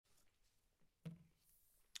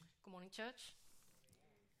Good morning, church.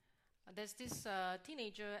 There's this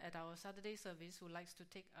teenager at our Saturday service who likes to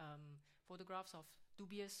take photographs of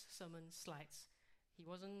dubious sermon slides. He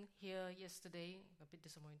wasn't here yesterday, a bit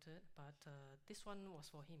disappointed, but this one was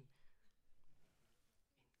for him.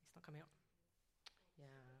 It's not coming out. Yeah.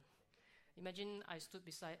 Imagine I stood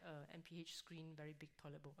beside a MPH screen, very big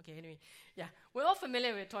toilet bowl. Okay, anyway. Yeah, we're all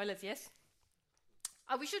familiar with toilets, yes?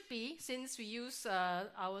 We should be, since we use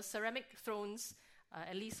our ceramic thrones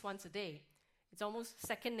at least once a day. It's almost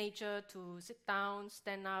second nature to sit down,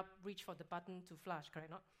 stand up, reach for the button to flush, correct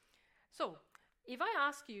or not? So, if I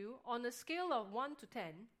ask you, on a scale of 1 to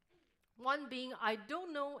 10, 1 being I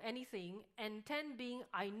don't know anything, and 10 being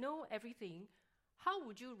I know everything, how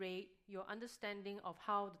would you rate your understanding of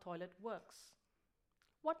how the toilet works?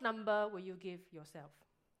 What number will you give yourself?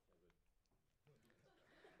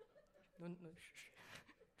 No, shh.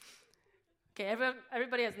 Okay,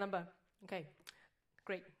 everybody has a number. Okay,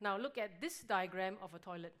 great. Now look at this diagram of a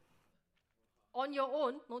toilet. On your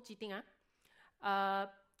own, no cheating,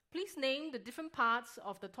 please name the different parts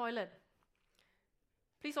of the toilet.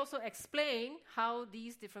 Please also explain how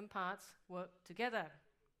these different parts work together.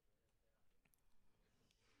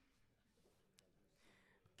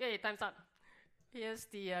 Okay, time's up. Here's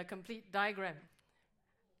the complete diagram.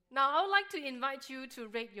 Now, I would like to invite you to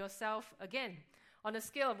rate yourself again. On a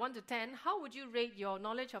scale of 1 to 10, how would you rate your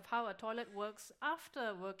knowledge of how a toilet works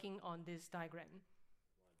after working on this diagram?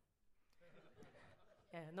 1.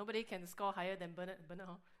 Yeah, nobody can score higher than Bernard,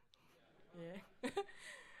 huh? Yeah.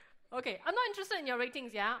 Okay, I'm not interested in your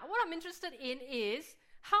ratings, yeah? What I'm interested in is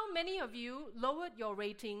how many of you lowered your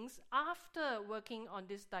ratings after working on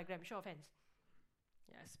this diagram? Show of hands.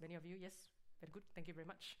 Yes, many of you, yes. Very good, thank you very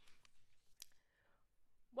much.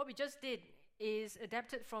 What we just did is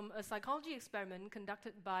adapted from a psychology experiment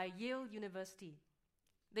conducted by Yale University.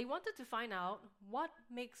 They wanted to find out what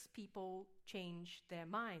makes people change their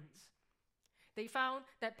minds. They found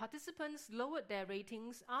that participants lowered their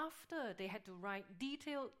ratings after they had to write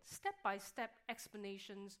detailed step-by-step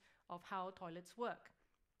explanations of how toilets work.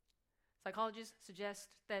 Psychologists suggest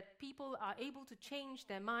that people are able to change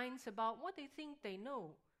their minds about what they think they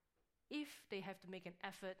know if they have to make an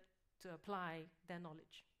effort to apply their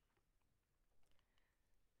knowledge.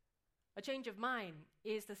 A change of mind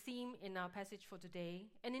is the theme in our passage for today,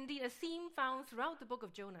 and indeed a theme found throughout the book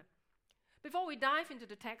of Jonah. Before we dive into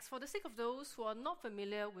the text, for the sake of those who are not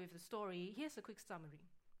familiar with the story, here's a quick summary.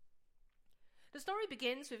 The story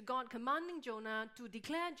begins with God commanding Jonah to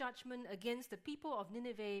declare judgment against the people of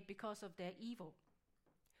Nineveh because of their evil.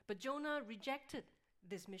 But Jonah rejected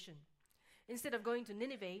this mission. Instead of going to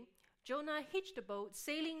Nineveh, Jonah hitched a boat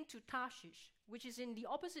sailing to Tarshish, which is in the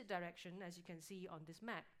opposite direction, as you can see on this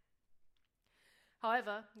map.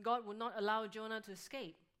 However, God would not allow Jonah to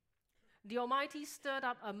escape. The Almighty stirred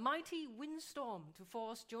up a mighty windstorm to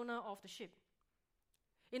force Jonah off the ship.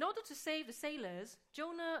 In order to save the sailors,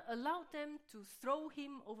 Jonah allowed them to throw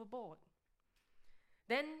him overboard.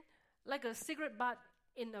 Then, like a cigarette butt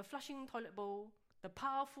in a flushing toilet bowl, the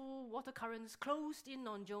powerful water currents closed in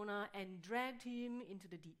on Jonah and dragged him into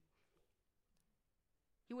the deep.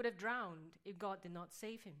 He would have drowned if God did not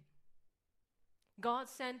save him. God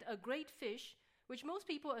sent a great fish, which most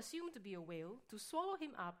people assumed to be a whale, to swallow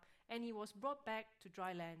him up, and he was brought back to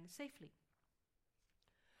dry land safely.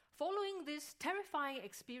 Following this terrifying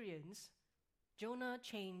experience, Jonah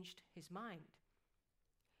changed his mind.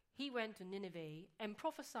 He went to Nineveh and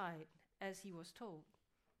prophesied as he was told.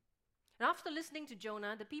 And after listening to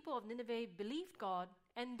Jonah, the people of Nineveh believed God,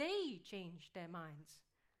 and they changed their minds.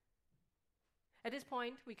 At this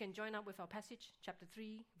point, we can join up with our passage, chapter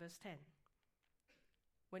 3, verse 10.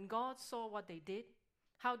 When God saw what they did,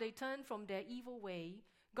 how they turned from their evil way,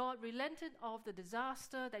 God relented of the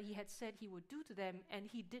disaster that he had said he would do to them, and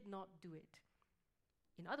he did not do it.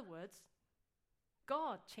 In other words,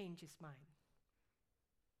 God changed his mind.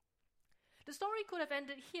 The story could have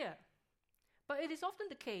ended here, but it is often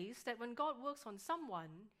the case that when God works on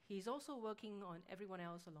someone, he is also working on everyone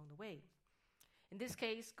else along the way. In this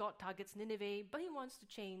case, God targets Nineveh, but he wants to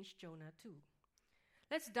change Jonah too.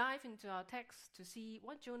 Let's dive into our text to see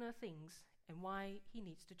what Jonah thinks and why he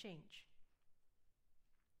needs to change.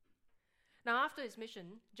 Now, after his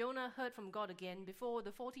mission, Jonah heard from God again before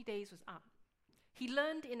the 40 days was up. He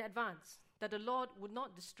learned in advance that the Lord would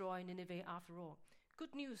not destroy Nineveh after all.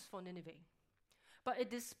 Good news for Nineveh. But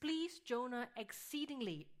it displeased Jonah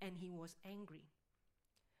exceedingly, and he was angry.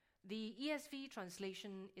 The ESV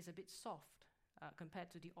translation is a bit soft compared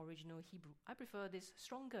to the original Hebrew. I prefer this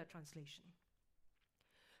stronger translation.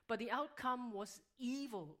 But the outcome was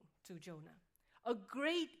evil to Jonah, a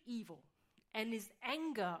great evil, and his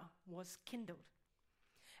anger was kindled.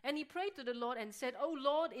 And he prayed to the Lord and said, O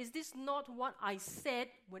Lord, is this not what I said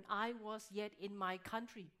when I was yet in my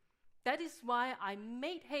country? That is why I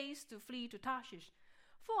made haste to flee to Tarshish.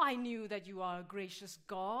 For I knew that you are a gracious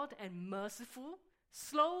God and merciful,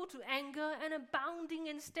 slow to anger and abounding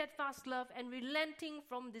in steadfast love and relenting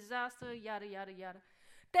from disaster, yada, yada, yada.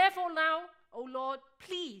 Therefore now, O Lord,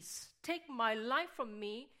 please take my life from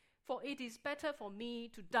me, for it is better for me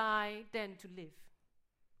to die than to live.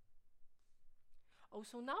 Oh,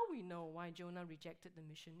 so now we know why Jonah rejected the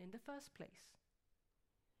mission in the first place.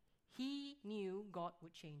 He knew God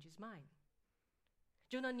would change his mind.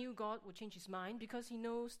 Jonah knew God would change his mind because he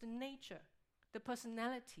knows the nature, the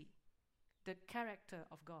personality, the character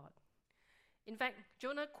of God. In fact,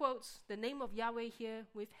 Jonah quotes the name of Yahweh here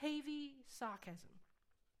with heavy sarcasm.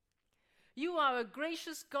 You are a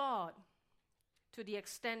gracious God to the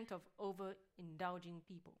extent of overindulging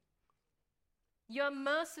people. You are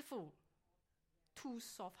merciful, too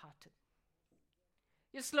soft-hearted.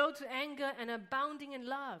 You're slow to anger and abounding in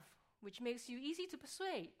love, which makes you easy to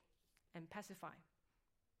persuade and pacify.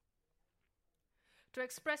 To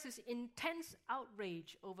express his intense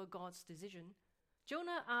outrage over God's decision,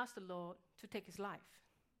 Jonah asked the Lord to take his life.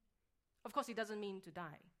 Of course, he doesn't mean to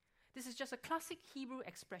die. This is just a classic Hebrew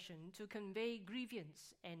expression to convey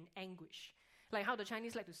grievance and anguish, like how the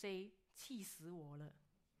Chinese like to say, 气死我了.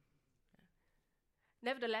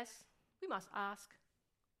 Nevertheless, we must ask,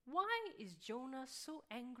 why is Jonah so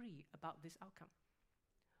angry about this outcome?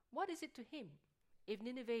 What is it to him if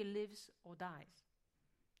Nineveh lives or dies?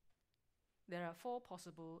 There are 4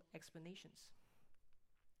 possible explanations.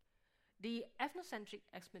 The ethnocentric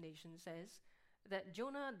explanation says that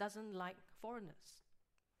Jonah doesn't like foreigners,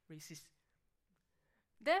 racist.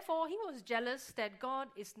 Therefore, he was jealous that God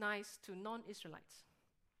is nice to non-Israelites.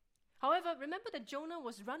 However, remember that Jonah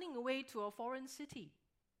was running away to a foreign city,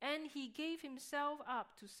 and he gave himself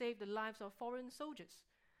up to save the lives of foreign soldiers.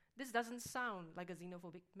 This doesn't sound like a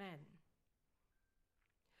xenophobic man.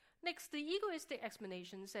 Next, the egoistic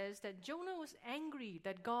explanation says that Jonah was angry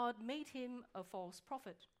that God made him a false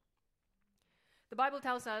prophet. The Bible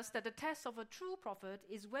tells us that the test of a true prophet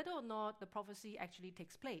is whether or not the prophecy actually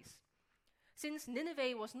takes place. Since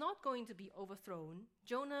Nineveh was not going to be overthrown,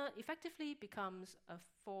 Jonah effectively becomes a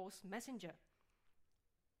false messenger.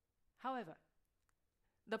 However,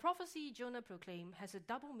 the prophecy Jonah proclaimed has a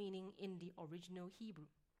double meaning in the original Hebrew.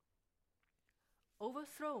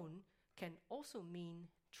 Overthrown can also mean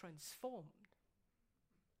transformed.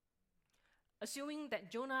 Assuming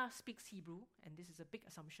that Jonah speaks Hebrew, and this is a big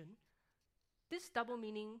assumption, this double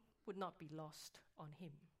meaning would not be lost on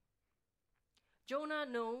him. Jonah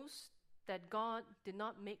knows that God did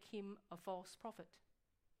not make him a false prophet.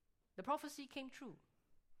 The prophecy came true,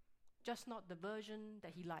 just not the version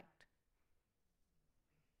that he liked.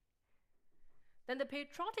 Then the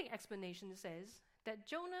patriotic explanation says that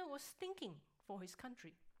Jonah was thinking for his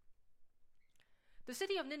country. The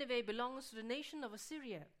city of Nineveh belongs to the nation of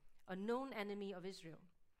Assyria, a known enemy of Israel.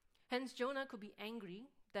 Hence, Jonah could be angry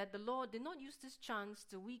that the Lord did not use this chance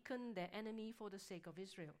to weaken their enemy for the sake of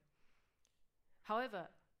Israel. However,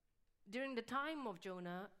 during the time of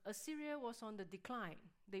Jonah, Assyria was on the decline.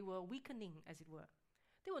 They were weakening, as it were.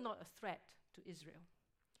 They were not a threat to Israel.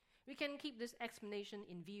 We can keep this explanation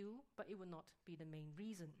in view, but it will not be the main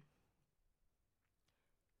reason.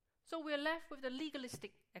 So we're left with the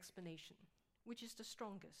legalistic explanation, which is the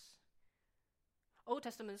strongest. Old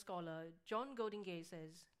Testament scholar John Goldingay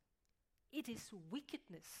says, it is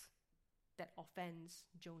wickedness that offends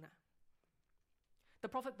Jonah. The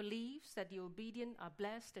prophet believes that the obedient are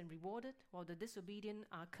blessed and rewarded, while the disobedient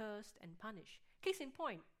are cursed and punished. Case in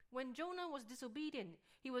point, when Jonah was disobedient,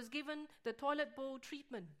 he was given the toilet bowl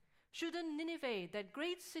treatment. Shouldn't Nineveh, that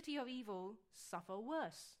great city of evil, suffer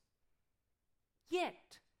worse?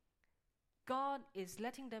 Yet, God is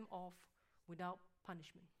letting them off without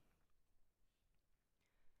punishment.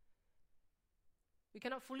 We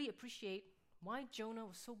cannot fully appreciate why Jonah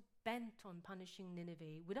was so bent on punishing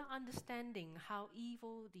Nineveh without understanding how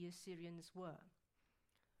evil the Assyrians were.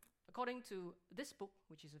 According to this book,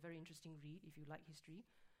 which is a very interesting read if you like history,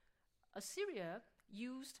 Assyria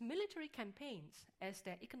used military campaigns as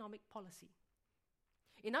their economic policy.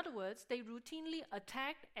 In other words, they routinely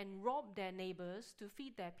attacked and robbed their neighbors to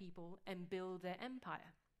feed their people and build their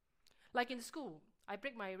empire. Like in school, I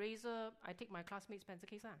break my eraser, I take my classmate's pencil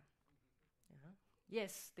case.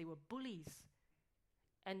 Yes, they were bullies.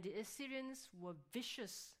 And the Assyrians were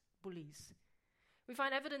vicious bullies. We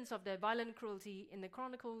find evidence of their violent cruelty in the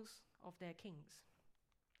chronicles of their kings.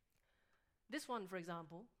 This one, for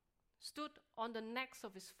example, stood on the necks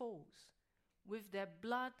of his foes. With their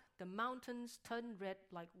blood, the mountains turned red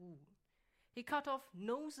like wool. He cut off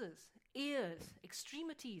noses, ears,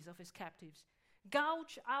 extremities of his captives,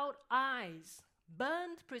 gouged out eyes,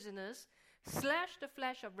 burned prisoners, slashed the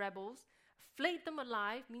flesh of rebels, flayed them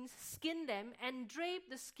alive, means skinned them, and draped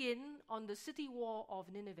the skin on the city wall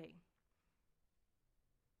of Nineveh.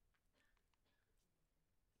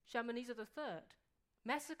 Shalmaneser III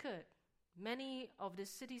massacred many of the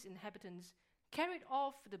city's inhabitants, carried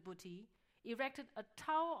off the booty, erected a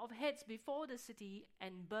tower of heads before the city,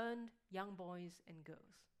 and burned young boys and girls.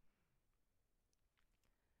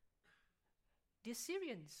 The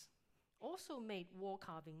Assyrians also made war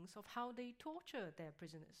carvings of how they tortured their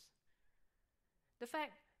prisoners. The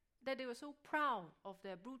fact that they were so proud of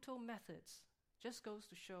their brutal methods just goes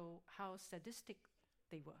to show how sadistic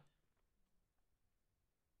they were.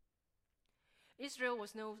 Israel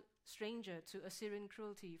was no stranger to Assyrian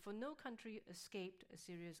cruelty, for no country escaped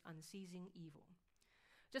Assyria's unceasing evil.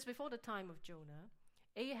 Just before the time of Jonah,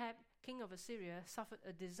 Ahab, king of Assyria, suffered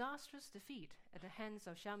a disastrous defeat at the hands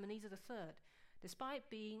of Shalmaneser III, despite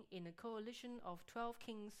being in a coalition of 12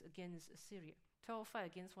 kings against Assyria. 12 fight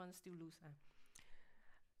against one, still lose.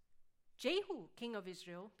 Jehu, king of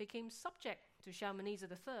Israel, became subject to Shalmaneser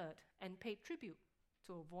III and paid tribute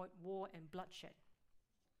to avoid war and bloodshed.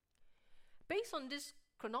 Based on this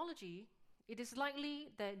chronology, it is likely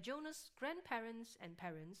that Jonah's grandparents and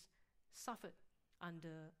parents suffered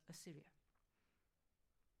under Assyria.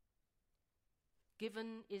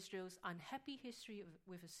 Given Israel's unhappy history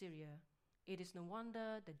with Assyria, it is no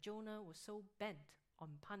wonder that Jonah was so bent on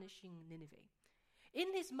punishing Nineveh.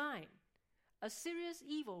 In his mind, Assyria's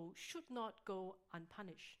evil should not go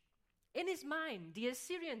unpunished. In his mind, the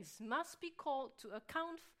Assyrians must be called to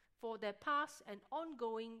account for their past and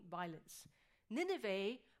ongoing violence.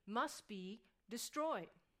 Nineveh must be destroyed.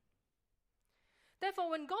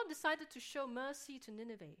 Therefore, when God decided to show mercy to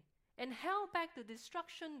Nineveh and held back the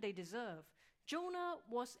destruction they deserve, Jonah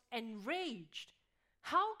was enraged.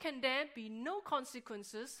 How can there be no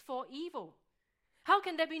consequences for evil? How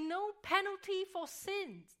can there be no penalty for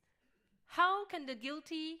sins? How can the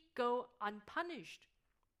guilty go unpunished?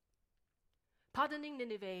 Pardoning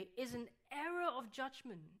Nineveh is an error of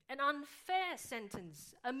judgment, an unfair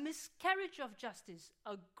sentence, a miscarriage of justice,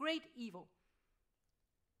 a great evil.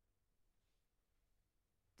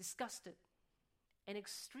 Disgusted and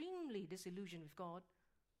extremely disillusioned with God,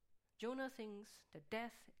 Jonah thinks that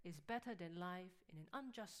death is better than life in an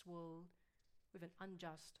unjust world with an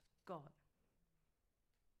unjust God.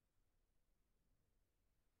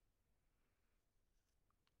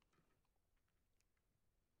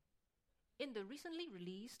 In the recently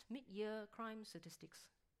released mid-year crime statistics,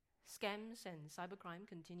 scams and cybercrime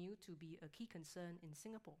continue to be a key concern in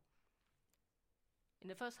Singapore. In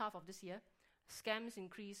the first half of this year, scams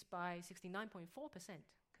increased by 69.4%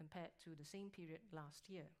 compared to the same period last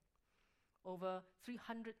year. Over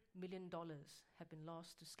 $300 million have been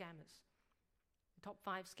lost to scammers. The top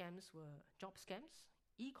 5 scams were job scams,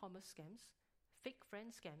 e-commerce scams, fake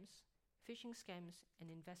friend scams, phishing scams, and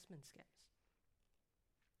investment scams.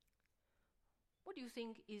 What do you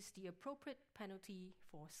think is the appropriate penalty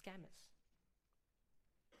for scammers?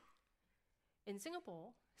 In Singapore,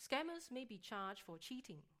 scammers may be charged for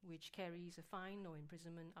cheating, which carries a fine or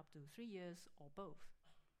imprisonment up to 3 years or both.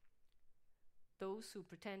 Those who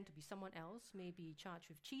pretend to be someone else may be charged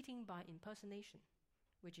with cheating by impersonation,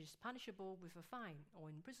 which is punishable with a fine or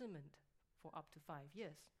imprisonment for up to 5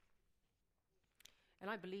 years. And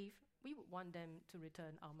I believe we would want them to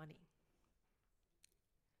return our money.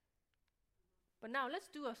 But now let's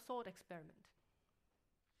do a thought experiment.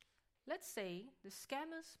 Let's say the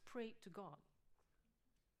scammers prayed to God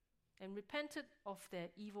and repented of their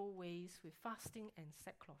evil ways with fasting and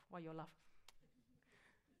sackcloth. Why you laugh?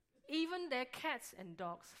 Even their cats and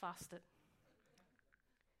dogs fasted.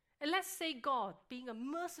 And let's say God, being a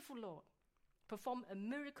merciful Lord, performed a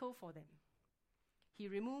miracle for them. He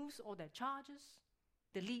removes all their charges,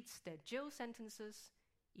 deletes their jail sentences,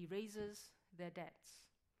 erases their debts.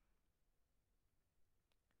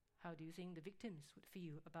 How do you think the victims would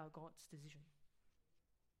feel about God's decision?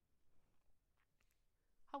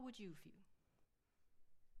 How would you feel?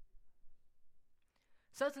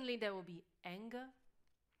 Certainly there will be anger,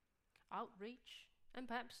 outrage, and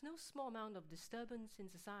perhaps no small amount of disturbance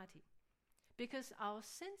in society, because our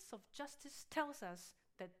sense of justice tells us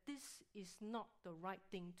that this is not the right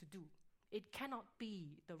thing to do. It cannot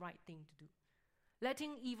be the right thing to do.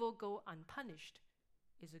 Letting evil go unpunished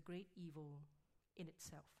is a great evil in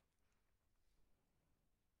itself.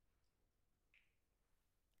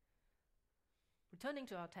 Returning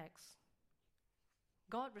to our text,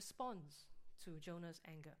 God responds to Jonah's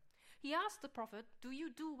anger. He asked the prophet, "Do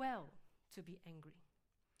you do well to be angry?"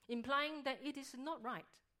 implying that it is not right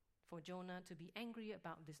for Jonah to be angry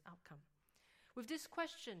about this outcome. With this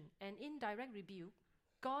question and indirect rebuke,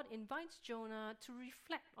 God invites Jonah to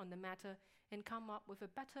reflect on the matter and come up with a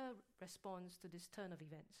better response to this turn of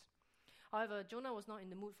events. However, Jonah was not in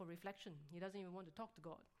the mood for reflection. He doesn't even want to talk to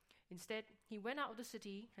God. Instead, he went out of the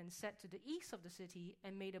city and sat to the east of the city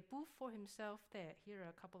and made a booth for himself there. Here are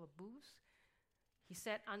a couple of booths. He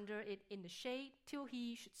sat under it in the shade till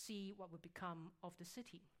he should see what would become of the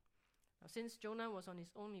city. Now, since Jonah was on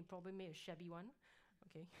his own, he probably made a shabby one.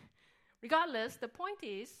 Okay. Regardless, the point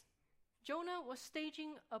is, Jonah was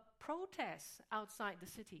staging a protest outside the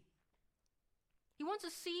city. He wants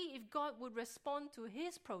to see if God would respond to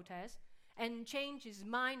his protest and change his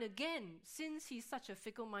mind again, since he's such a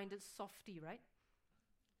fickle-minded softy, right?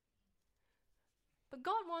 But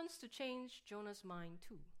God wants to change Jonah's mind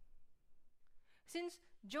too. Since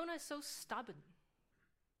Jonah is so stubborn,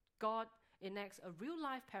 God enacts a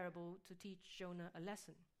real-life parable to teach Jonah a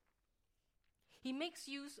lesson. He makes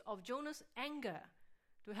use of Jonah's anger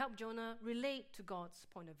to help Jonah relate to God's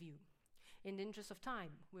point of view. In the interest of time,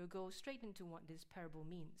 we'll go straight into what this parable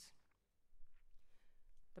means.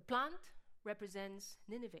 The plant represents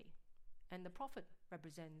Nineveh, and the prophet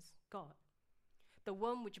represents God. The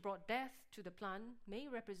worm which brought death to the plant may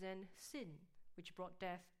represent sin, which brought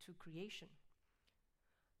death to creation.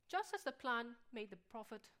 Just as the plant made the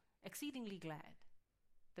prophet exceedingly glad,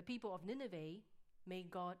 the people of Nineveh made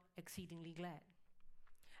God exceedingly glad.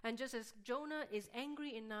 And just as Jonah is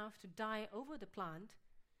angry enough to die over the plant,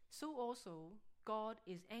 so also God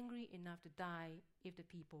is angry enough to die if the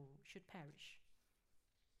people should perish.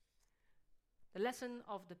 The lesson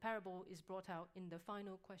of the parable is brought out in the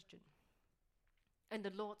final question. And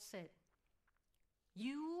the Lord said,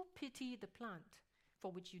 "You pity the plant,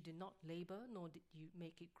 for which you did not labor, nor did you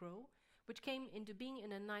make it grow, which came into being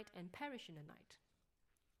in a night and perished in a night.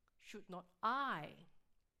 Should not I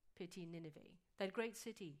pity Nineveh, that great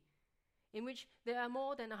city, in which there are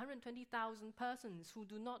more than 120,000 persons who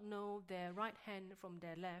do not know their right hand from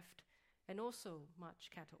their left, and also much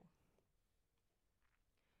cattle?"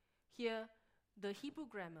 Here, the Hebrew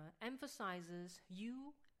grammar emphasizes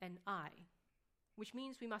you and I, which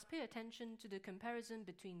means we must pay attention to the comparison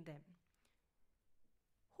between them.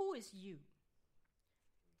 Who is you?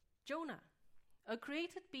 Jonah, a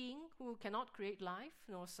created being who cannot create life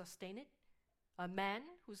nor sustain it, a man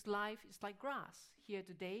whose life is like grass, here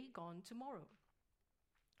today, gone tomorrow.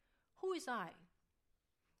 Who is I?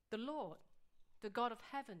 The Lord, the God of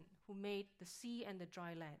heaven, who made the sea and the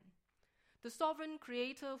dry land, the sovereign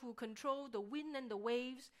creator who controlled the wind and the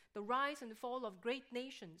waves, the rise and fall of great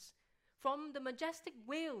nations. From the majestic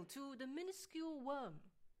whale to the minuscule worm,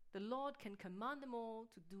 the Lord can command them all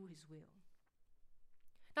to do his will.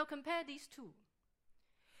 Now compare these two.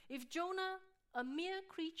 If Jonah, a mere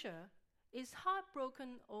creature, is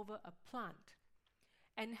heartbroken over a plant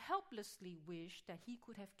and helplessly wished that he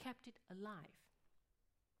could have kept it alive,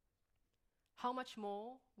 how much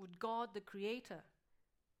more would God the Creator,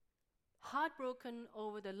 heartbroken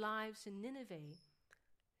over the lives in Nineveh,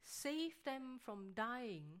 save them from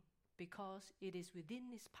dying because it is within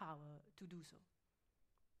his power to do so?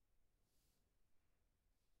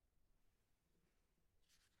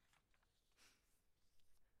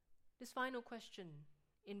 This final question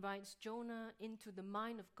invites Jonah into the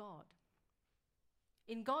mind of God.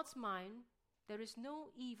 In God's mind, there is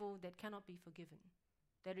no evil that cannot be forgiven.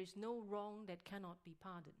 There is no wrong that cannot be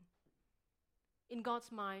pardoned. In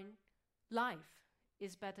God's mind, life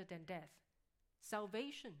is better than death.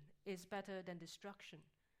 Salvation is better than destruction.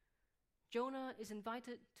 Jonah is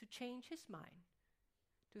invited to change his mind,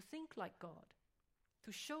 to think like God,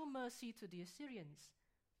 to show mercy to the Assyrians,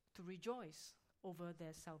 to rejoice over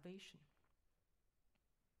their salvation.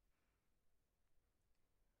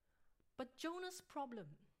 But Jonah's problem,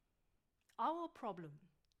 our problem,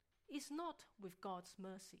 is not with God's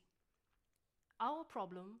mercy. Our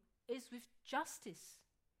problem is with justice.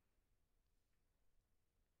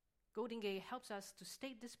 Goldingay helps us to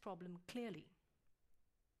state this problem clearly.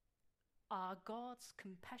 Are God's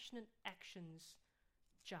compassionate actions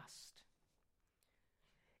just?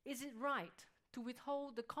 Is it right to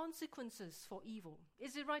withhold the consequences for evil?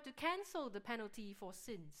 Is it right to cancel the penalty for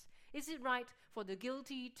sins? Is it right for the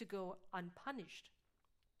guilty to go unpunished?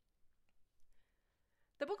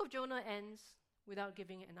 The book of Jonah ends without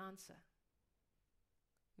giving an answer.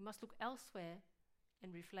 We must look elsewhere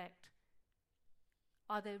and reflect.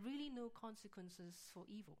 Are there really no consequences for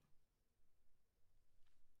evil?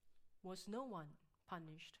 Was no one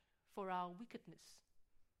punished for our wickedness?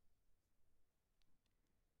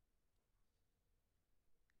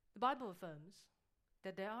 The Bible affirms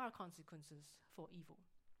that there are consequences for evil.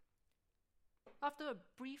 After a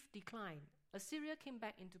brief decline, Assyria came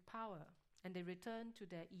back into power, and they returned to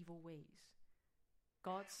their evil ways.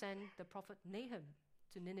 God sent the prophet Nahum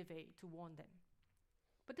to Nineveh to warn them.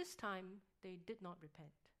 But this time, they did not repent.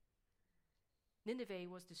 Nineveh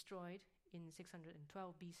was destroyed in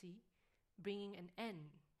 612 BC, bringing an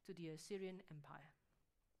end to the Assyrian Empire.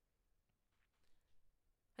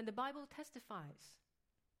 And the Bible testifies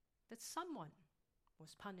that someone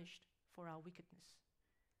was punished for our wickedness.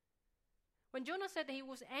 When Jonah said that he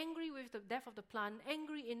was angry with the death of the plant,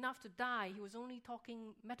 angry enough to die, he was only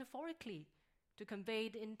talking metaphorically to convey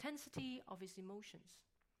the intensity of his emotions.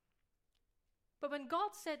 But when God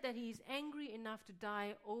said that he is angry enough to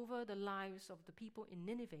die over the lives of the people in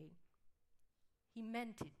Nineveh, he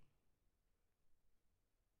meant it.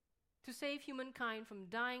 To save humankind from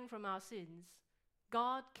dying from our sins,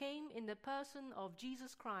 God came in the person of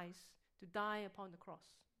Jesus Christ to die upon the cross.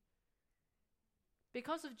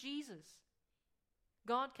 Because of Jesus,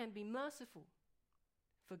 God can be merciful,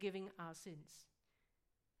 forgiving our sins.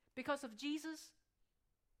 Because of Jesus,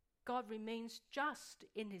 God remains just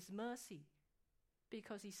in his mercy,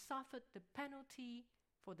 because he suffered the penalty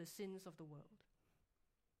for the sins of the world.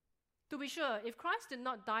 To be sure, if Christ did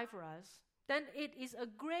not die for us, then it is a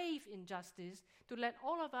grave injustice to let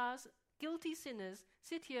all of us guilty sinners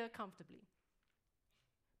sit here comfortably.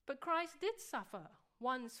 But Christ did suffer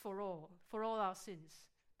once for all our sins,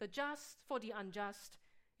 the just for the unjust,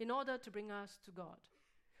 in order to bring us to God.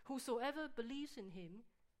 Whosoever believes in him,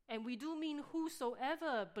 and we do mean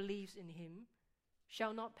whosoever believes in him,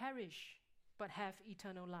 shall not perish, but have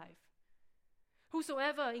eternal life.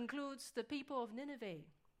 Whosoever includes the people of Nineveh,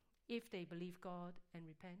 if they believe God and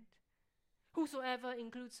repent. Whosoever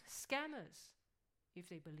includes scammers, if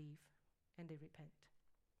they believe and they repent.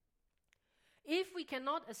 If we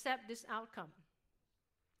cannot accept this outcome,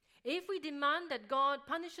 if we demand that God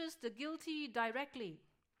punishes the guilty directly,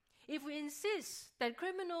 if we insist that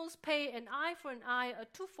criminals pay an eye for an eye, a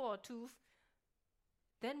tooth for a tooth,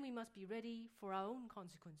 then we must be ready for our own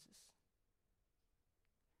consequences.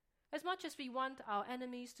 As much as we want our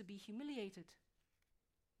enemies to be humiliated,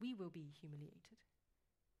 we will be humiliated.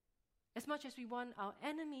 As much as we want our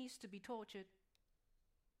enemies to be tortured,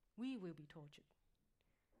 we will be tortured.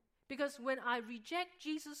 Because when I reject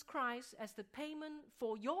Jesus Christ as the payment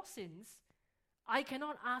for your sins, I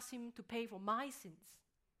cannot ask him to pay for my sins.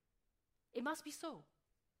 It must be so,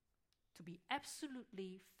 to be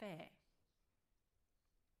absolutely fair.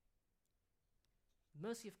 The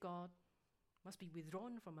mercy of God must be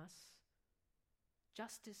withdrawn from us.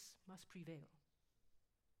 Justice must prevail.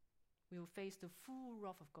 We will face the full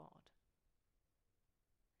wrath of God.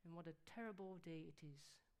 And what a terrible day it is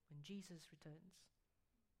when Jesus returns.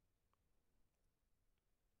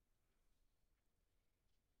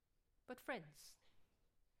 But friends,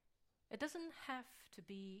 it doesn't have to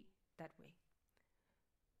be that way.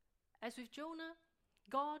 As with Jonah,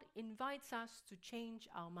 God invites us to change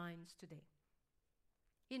our minds today.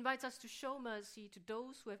 He invites us to show mercy to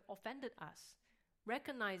those who have offended us,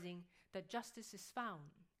 recognizing that justice is found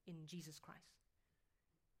in Jesus Christ.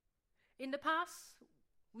 In the past,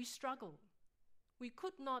 we struggled. We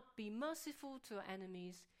could not be merciful to our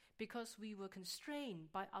enemies because we were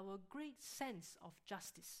constrained by our great sense of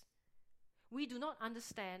justice. We do not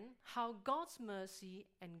understand how God's mercy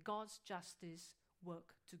and God's justice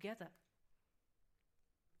work together.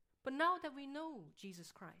 But now that we know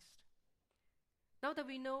Jesus Christ, now that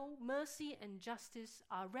we know mercy and justice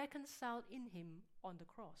are reconciled in him on the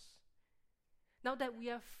cross, now that we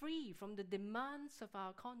are free from the demands of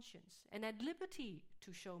our conscience and at liberty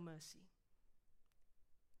to show mercy,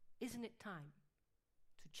 isn't it time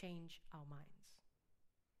to change our minds?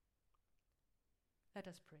 Let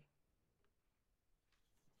us pray.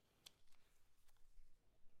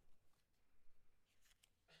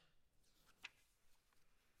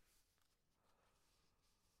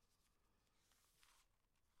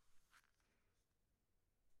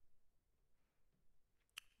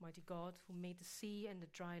 Mighty God, who made the sea and the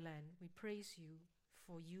dry land, we praise you,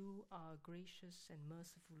 for you are a gracious and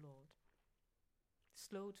merciful Lord,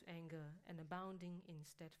 slow to anger and abounding in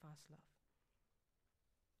steadfast love.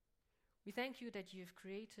 We thank you that you have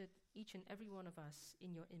created each and every one of us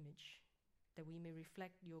in your image, that we may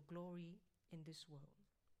reflect your glory in this world.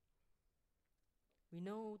 We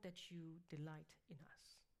know that you delight in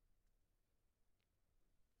us.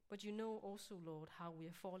 But you know also, Lord, how we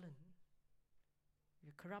have fallen. We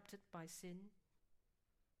are corrupted by sin,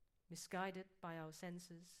 misguided by our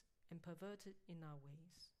senses, and perverted in our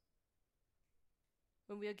ways.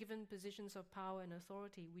 When we are given positions of power and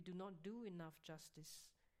authority, we do not do enough justice,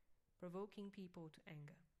 provoking people to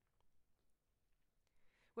anger.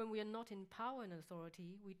 When we are not in power and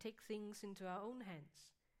authority, we take things into our own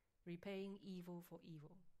hands, repaying evil for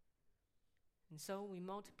evil. And so we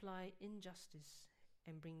multiply injustice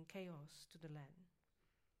and bring chaos to the land.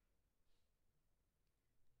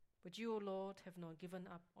 But you, O Lord, have not given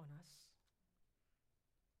up on us.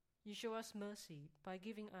 You show us mercy by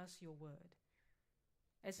giving us your word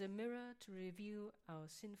as a mirror to reveal our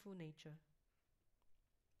sinful nature,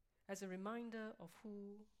 as a reminder of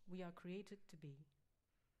who we are created to be,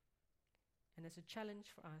 and as a challenge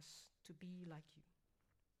for us to be like you.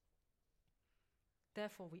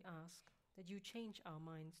 Therefore we ask that you change our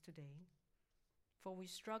minds today, for we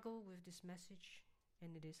struggle with this message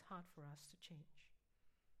and it is hard for us to change.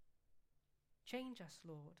 Change us,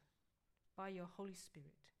 Lord, by your Holy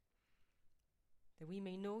Spirit, that we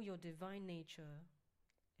may know your divine nature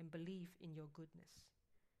and believe in your goodness.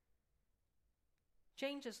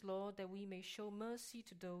 Change us, Lord, that we may show mercy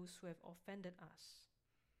to those who have offended us.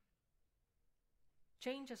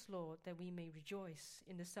 Change us, Lord, that we may rejoice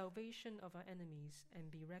in the salvation of our enemies and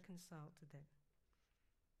be reconciled to them.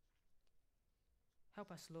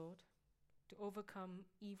 Help us, Lord, to overcome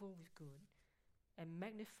evil with good and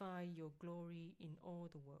magnify your glory in all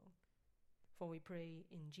the world. For we pray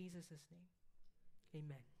in Jesus' name.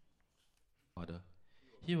 Amen. Father,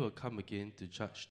 he will come again to judge